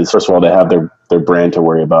 because first of all, they have their brand to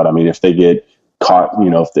worry about. I mean, if they get caught,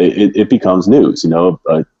 it becomes news,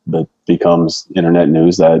 that becomes internet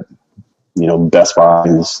news that, Best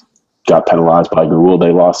Buy's got penalized by Google.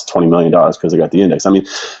 They lost $20 million because they got the index. I mean,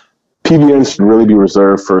 PBNs should really be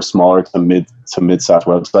reserved for smaller to mid-sized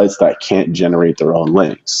websites that can't generate their own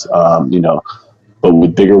links. But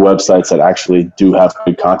with bigger websites that actually do have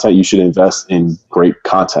good content, you should invest in great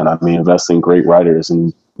content. I mean, invest in great writers,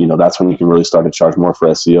 and that's when you can really start to charge more for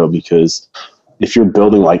SEO. Because if you're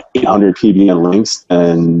building like 800 PBN links,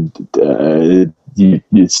 and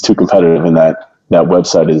it's too competitive, and that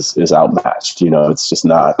website is outmatched. It's just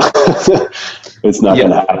not. It's not going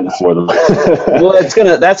to happen for them. Well,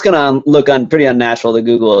 that's gonna look pretty unnatural to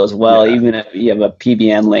Google as well. Yeah. Even if you have a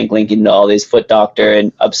PBN link linking to all these Foot Doctor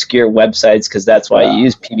and obscure websites, because that's why you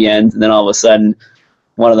use PBNs, and then all of a sudden,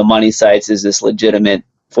 one of the money sites is this legitimate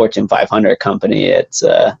Fortune 500 company. It's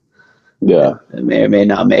it may or may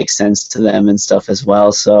not make sense to them and stuff as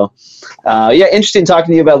well. So, interesting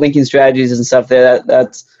talking to you about linking strategies and stuff there.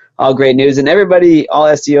 That's all great news. And everybody, all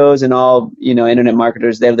SEOs and all, internet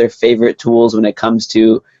marketers, they have their favorite tools when it comes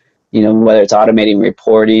to, whether it's automating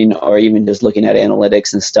reporting or even just looking at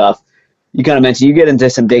analytics and stuff. You kind of mentioned you get into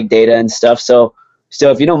some big data and stuff. So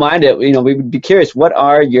if you don't mind it, we would be curious, what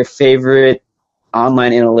are your favorite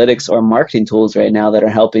online analytics or marketing tools right now that are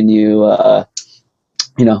helping you,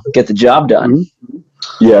 get the job done?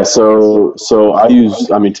 Yeah, so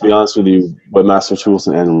to be honest with you, Webmaster Tools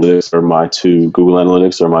and Analytics are my two, Google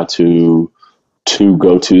Analytics are my two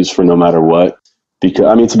go-tos for no matter what.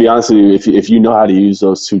 Because, to be honest with you, if you know how to use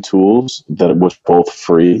those two tools that are both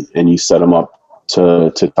free, and you set them up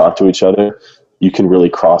to talk to each other, you can really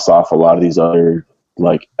cross off a lot of these other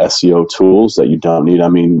like SEO tools that you don't need. I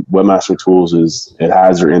mean, Webmaster Tools it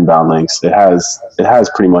has your inbound links. It has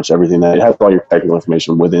pretty much everything it has all your technical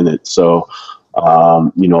information within it. So, a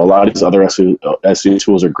lot of these other SEO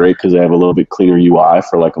tools are great because they have a little bit cleaner UI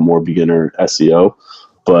for like a more beginner SEO.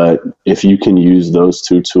 But if you can use those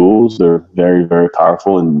two tools, they're very, very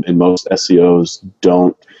powerful. And most SEOs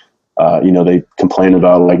don't, they complain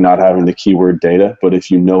about like not having the keyword data. But if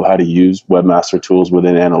you know how to use Webmaster Tools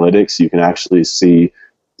within analytics, you can actually see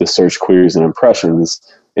the search queries and impressions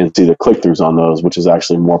and see the click-throughs on those, which is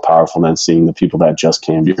actually more powerful than seeing the people that just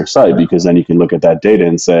came to your site, because then you can look at that data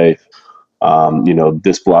and say,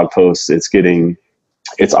 this blog post, it's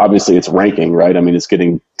ranking, right? I mean, it's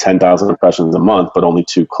getting 10,000 impressions a month, but only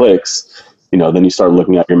 2 clicks. Then you start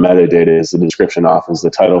looking at your metadata. Is the description off? Is the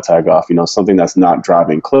title tag off? Something that's not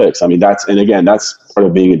driving clicks. I mean, that's part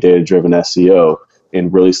of being a data-driven SEO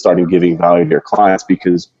and really starting giving value to your clients,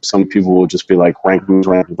 because some people will just be like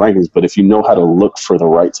rankings. But if you know how to look for the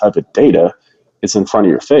right type of data, it's in front of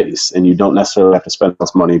your face, and you don't necessarily have to spend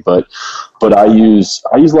less money. But I use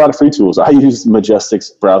a lot of free tools. I use Majestic's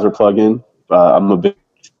browser plugin. I'm a big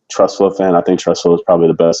TrustFlow fan. I think TrustFlow is probably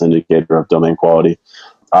the best indicator of domain quality.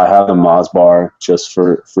 I have a Mozbar just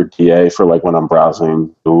for DA, for like when I'm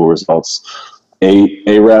browsing Google results.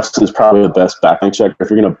 Ahrefs is probably the best backlink checker. If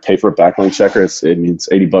you're going to pay for a backlink checker, it means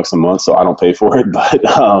 $80 a month, so I don't pay for it.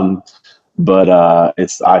 But I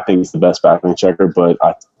think it's the best backlink checker.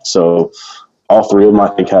 So all three of them I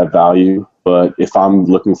think have value. But if I'm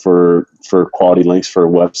looking for quality links for a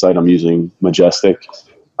website, I'm using Majestic.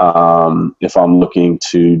 If I'm looking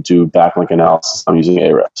to do backlink analysis, I'm using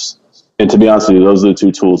Ahrefs. And to be honest with you, those are the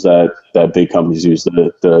two tools that big companies use.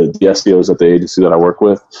 The SEOs at the agency that I work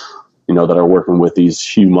with, that are working with these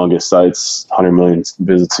humongous sites, 100 million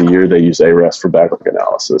visits a year, they use Ahrefs for backlink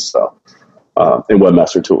analysis. So, and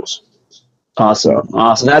Webmaster Tools. Awesome.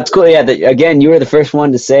 That's cool. Yeah. Again, you were the first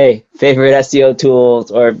one to say favorite SEO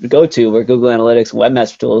tools or go-to were Google Analytics and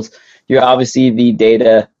Webmaster Tools. You're obviously the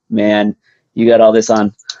data man. You got all this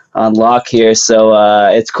on lock here. So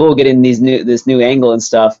it's cool getting this new angle and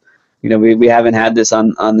stuff. We haven't had this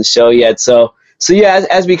on the show yet. So yeah,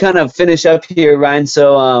 as we kind of finish up here, Ryan.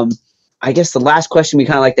 So I guess the last question we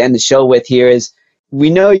kind of like to end the show with here is, we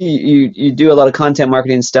know you do a lot of content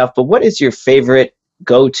marketing stuff, but what is your favorite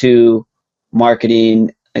go-to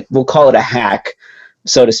marketing? We'll call it a hack,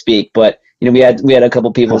 so to speak. But we had a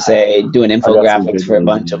couple people say doing infographics for a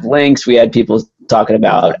bunch of links. We had people talking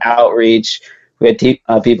about outreach. We had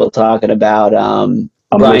people talking about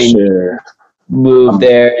Brian move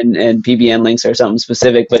there and PBN links or something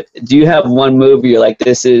specific. But do you have one move where you're like,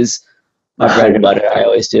 this is my bread and butter? I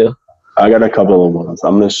always do. I got a couple of ones.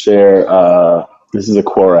 I'm going to share. This is a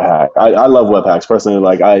Quora hack. I love web hacks personally.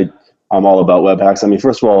 Like I'm all about web hacks. I mean,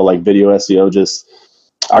 first of all, like video SEO,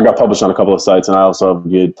 I got published on a couple of sites, and I also have a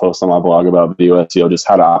good post on my blog about video SEO, just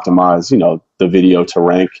how to optimize, the video to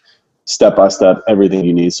rank step by step, everything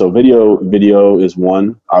you need. So video is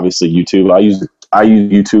one. Obviously, YouTube. I use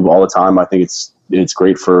YouTube all the time. I think it's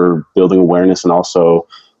great for building awareness and also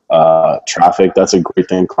traffic. That's a great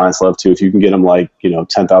thing clients love too. If you can get them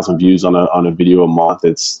 10,000 views on a video a month,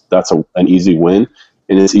 that's an easy win,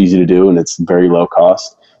 and it's easy to do, and it's very low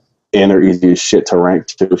cost, and they're easy as shit to rank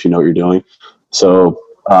too if you know what you're doing. So,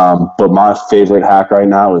 but my favorite hack right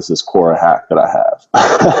now is this Quora hack that I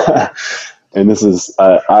have. And this is,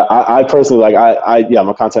 I personally I'm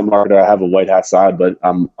a content marketer. I have a white hat side, but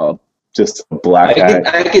I'm just a black hat.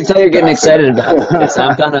 I can tell you're getting excited about this.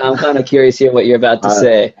 I'm kind of curious here what you're about to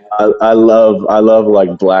say. I love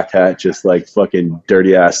like black hat, just like fucking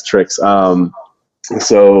dirty ass tricks.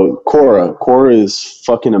 So Quora is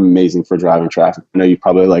fucking amazing for driving traffic. I know you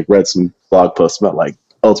probably read some blog posts about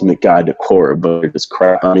ultimate guide to Quora, but it's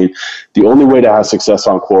crap. I mean, the only way to have success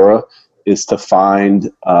on Quora is to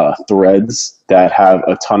find threads that have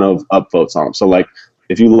a ton of upvotes on them. So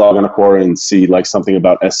if you log on to Quora and see something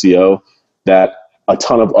about SEO that a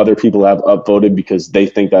ton of other people have upvoted because they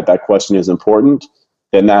think that question is important,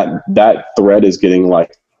 then that thread is getting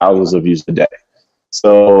thousands of views a day.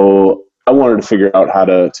 So I wanted to figure out how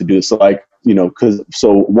to do this.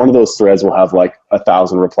 So one of those threads will have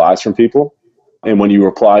 1,000 replies from people. And when you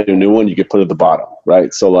reply to a new one, you get put at the bottom,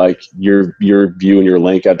 right? So your view and your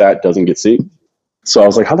link at that doesn't get seen. So I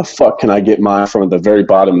was like, how the fuck can I get mine from the very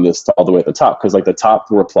bottom of this to all the way at the top? Because the top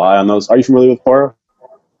reply on those, are you familiar with Quora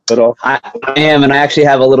at all? I am, and I actually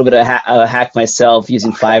have a little bit of a hack myself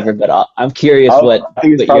using Fiverr, but I'm curious what. I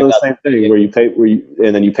think it's probably the same thing where you pay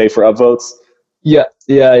and then you pay for upvotes. Yeah.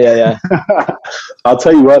 I'll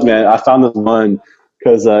tell you what, man. I found this one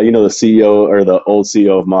because the CEO or the old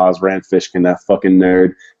CEO of Moz, Rand Fishkin, that fucking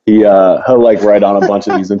nerd. He'll write on a bunch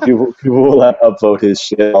of these, and people will upvote his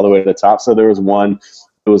shit all the way to the top. So there was one.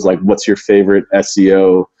 It was what's your favorite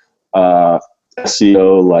SEO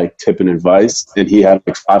tip and advice, and he had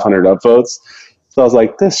 500 upvotes. So I was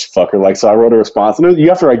like, this fucker. So I wrote a response, and you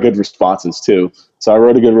have to write good responses too. So I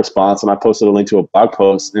wrote a good response, and I posted a link to a blog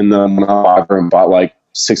post, and then went on Fiverr and bought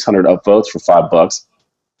 600 upvotes for $5.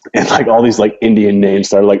 And all these Indian names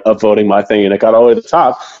started upvoting my thing, and it got all the way to the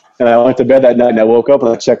top. And I went to bed that night, and I woke up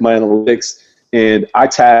and I checked my analytics, and I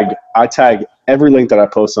tag every link that I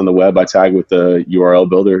post on the web. I tag with the URL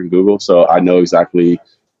builder in Google, so I know exactly.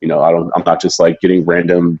 I'm not just getting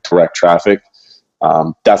random direct traffic.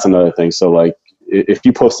 That's another thing. So if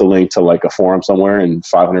you post a link to a forum somewhere and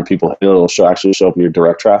 500 people hit it, it'll actually show up in your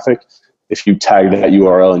direct traffic. If you tag that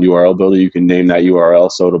URL in URL builder, you can name that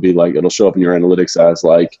URL, so it'll be it'll show up in your analytics as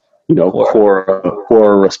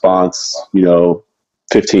Quora response,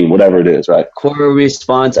 15, whatever it is, right? Quora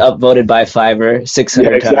response upvoted by Fiverr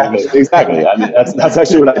 600 times. Exactly. I mean, that's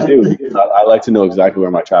actually what I do, because I like to know exactly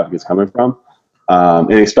where my traffic is coming from,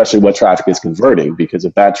 and especially what traffic is converting. Because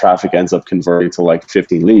if that traffic ends up converting to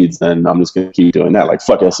 15 leads, then I'm just going to keep doing that.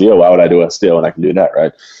 Fuck SEO. Why would I do SEO when I can do that,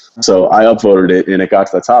 right? So I upvoted it, and it got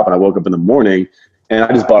to the top, and I woke up in the morning, and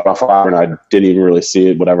I just bought it off Fiverr, and I didn't even really see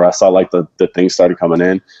it. Whatever. I saw the things started coming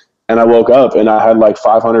in, and I woke up, and I had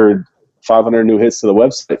 500 new hits to the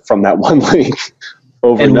website from that one link.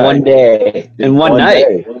 overnight. In one day. In one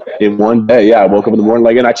night. In one day, yeah. I woke up in the morning,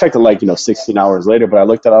 like, and I checked it like 16 hours later. But I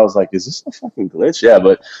looked at it, I was like, is this a fucking glitch? Yeah,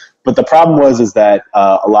 but the problem is that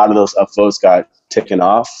a lot of those upvotes got taken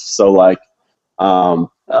off. So like, no.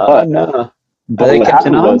 But what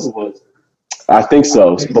happened was, I think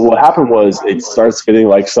so. But what happened was it starts getting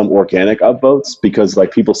like some organic upvotes because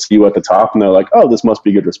like people see you at the top and they're like, oh, this must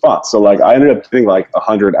be good response. So like I ended up getting like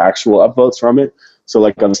 100 actual upvotes from it. So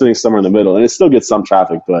like I'm sitting somewhere in the middle, and it still gets some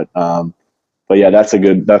traffic, but yeah, that's a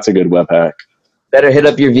good web hack. Better hit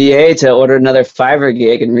up your VA to order another Fiverr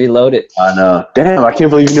gig and reload it. I know. Damn, I can't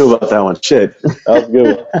believe you knew about that one. Shit, that was a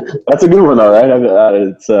good one. That's a good one, though, right?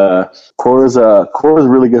 It's Core is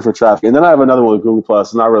really good for traffic. And then I have another one with Google Plus.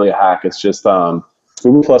 It's not really a hack. It's just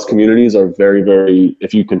Google Plus communities are very, very.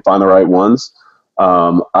 If you can find the right ones.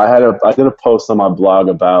 I did a post on my blog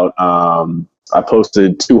about I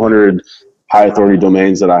posted 200 high authority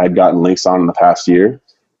domains that I had gotten links on in the past year,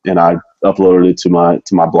 and I uploaded it to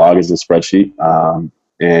my blog as a spreadsheet.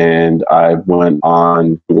 And I went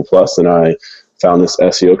on Google Plus and I found this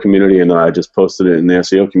SEO community, and then I just posted it in the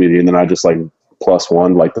SEO community, and then I just like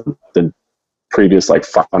 +1 like the previous like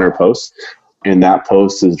 500 posts, and that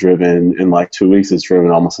post is driven in like 2 weeks. It's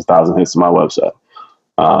driven almost 1,000 hits to my website.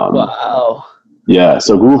 Wow. Yeah,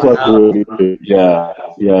 so Google Plus community, yeah,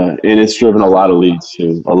 and it's driven a lot of leads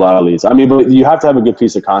too, a lot of leads. I mean, but you have to have a good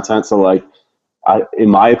piece of content. So like, in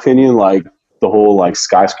my opinion, like the whole like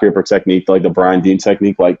skyscraper technique, like the Brian Dean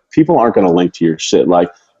technique, like people aren't going to link to your shit. Like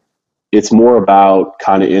it's more about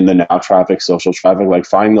kind of in the now traffic, social traffic, like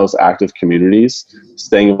finding those active communities,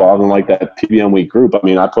 staying involved in like that PBM Week group. I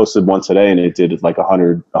mean, I posted one today and it did like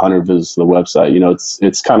 100 visits to the website. You know,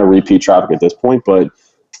 it's kind of repeat traffic at this point, but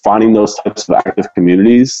finding those types of active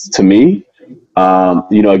communities to me,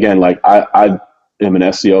 you know, again, like I am an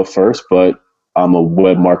SEO first, but I'm a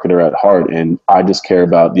web marketer at heart, and I just care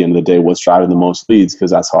about at the end of the day what's driving the most leads, because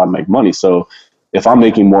that's how I make money. So if I'm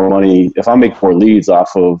making more money, if I make more leads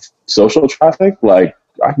off of social traffic, like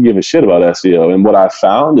I can give a shit about SEO. And what I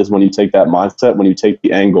found is when you take that mindset, when you take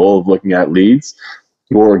the end goal of looking at leads,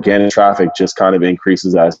 your organic traffic just kind of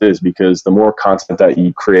increases as is, because the more content that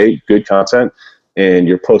you create, good content, and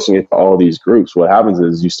you're posting it to all these groups, what happens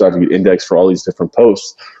is you start to get indexed for all these different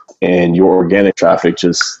posts, and your organic traffic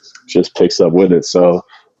just picks up with it. So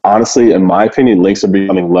honestly, in my opinion, links are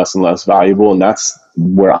becoming less and less valuable, and that's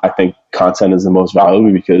where I think content is the most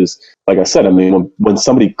valuable, because like I said, I mean, when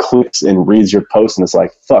somebody clicks and reads your post and it's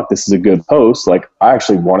like, fuck, this is a good post, like I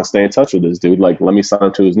actually want to stay in touch with this dude, like let me sign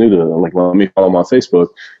up to his newsletter, like let me follow him on Facebook.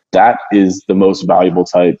 That is the most valuable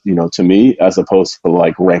type, you know, to me, as opposed to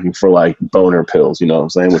like ranking for like boner pills, you know what I'm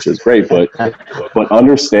saying, which is great, but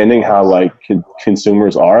understanding how like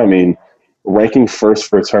consumers are, I mean, ranking first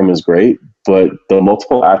for a term is great, but the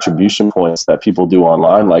multiple attribution points that people do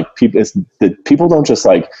online, like people don't just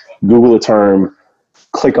like Google a term,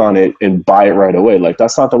 click on it and buy it right away. Like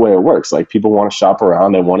that's not the way it works. Like people want to shop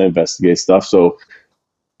around, they want to investigate stuff. So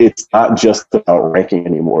it's not just about ranking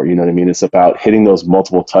anymore. You know what I mean? It's about hitting those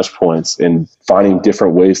multiple touch points and finding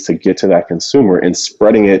different ways to get to that consumer and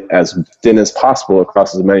spreading it as thin as possible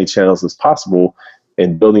across as many channels as possible,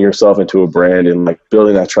 and building yourself into a brand and like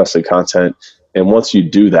building that trusted content. And once you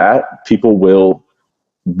do that, people will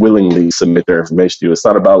willingly submit their information to you. It's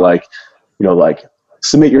not about like, you know, like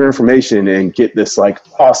submit your information and get this like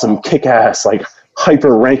awesome kick-ass, like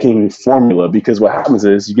hyper ranking formula, because what happens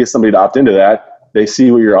is you get somebody to opt into that, they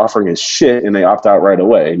see what you're offering is shit and they opt out right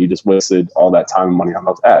away, and you just wasted all that time and money on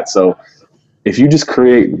those ads. So if you just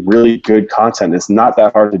create really good content, it's not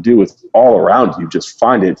that hard to do with all around you. Just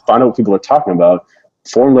find out what people are talking about,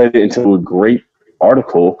 formulate it into a great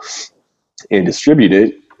article and distribute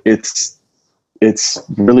it. It's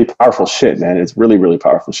really powerful shit, man. It's really, really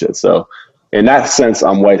powerful shit. So in that sense,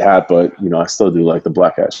 I'm white hat, but you know, I still do like the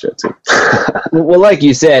black hat shit too. Well, like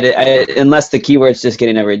you said, unless the keyword's just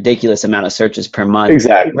getting a ridiculous amount of searches per month,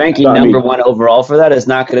 exactly, ranking number one overall for that is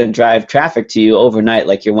not going to drive traffic to you overnight,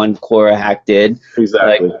 like your one Quora hack did.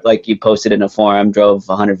 Exactly, like you posted in a forum, drove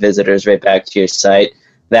 100 visitors right back to your site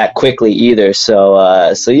that quickly either.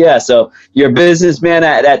 So yeah, so you're a businessman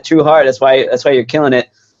at true heart. That's why you're killing it,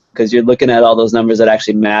 because you're looking at all those numbers that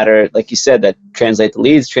actually matter. Like you said, that translate to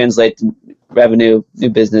leads, translate to revenue, new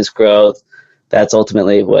business growth. That's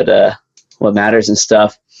ultimately what matters and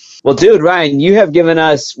stuff. Well, dude, Ryan, you have given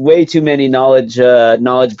us way too many knowledge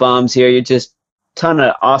bombs here. You're just ton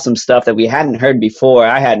of awesome stuff that we hadn't heard before.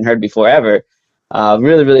 I hadn't heard before ever.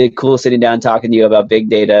 Really, really cool sitting down talking to you about big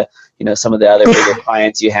data. You know, some of the other bigger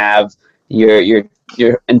clients you have. Your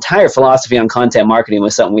entire philosophy on content marketing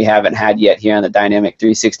was something we haven't had yet here on the Dynamic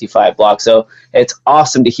 365 blog. So it's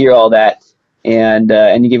awesome to hear all that.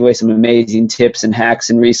 and you give away some amazing tips and hacks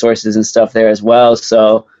and resources and stuff there as well.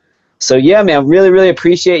 So yeah, man, really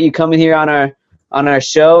appreciate you coming here on our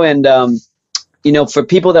show. And for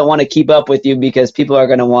people that want to keep up with you, because people are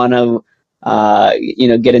going to want to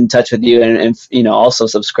get in touch with you and also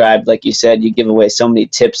subscribe. Like you said, you give away so many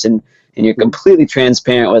tips, and you're completely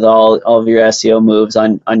transparent with all of your SEO moves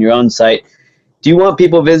on your own site. Do you want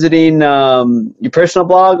people visiting your personal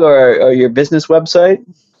blog or your business website?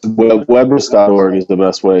 Webrist.org is the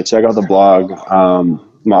best way. Check out the blog.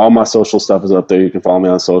 All my social stuff is up there. You can follow me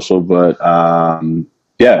on social. But the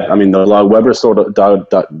blog,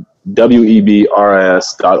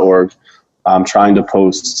 Webrist.org. I'm trying to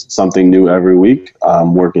post something new every week.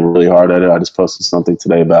 I'm working really hard at it. I just posted something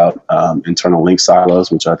today about internal link silos,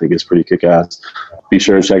 which I think is pretty kick-ass. Be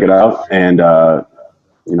sure to check it out and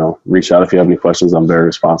reach out if you have any questions. I'm very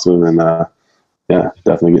responsive, and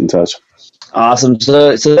definitely get in touch. Awesome.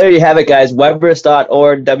 So there you have it, guys.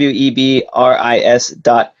 Webrist.org,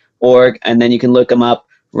 Webrist.org, and then you can look them up,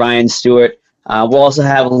 Ryan Stewart. We'll also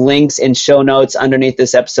have links and show notes underneath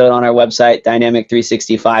this episode on our website,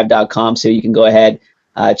 dynamic365.com, so you can go ahead,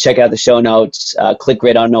 check out the show notes, click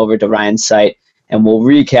right on over to Ryan's site, and we'll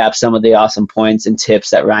recap some of the awesome points and tips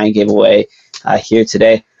that Ryan gave away here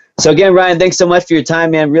today. So again, Ryan, thanks so much for your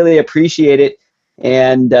time, man. Really appreciate it.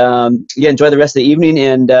 And enjoy the rest of the evening,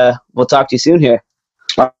 and we'll talk to you soon here.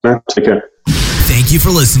 All right, man. Take care. Thank you for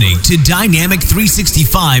listening to Dynamic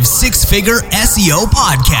 365 Six-Figure SEO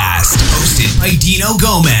Podcast, hosted by Dino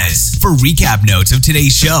Gomez. For recap notes of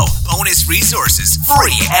today's show, bonus resources,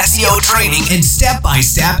 free SEO training, and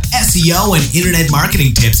step-by-step SEO and internet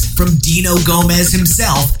marketing tips from Dino Gomez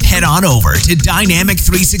himself, head on over to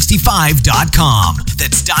dynamic365.com.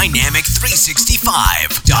 That's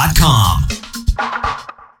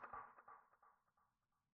dynamic365.com.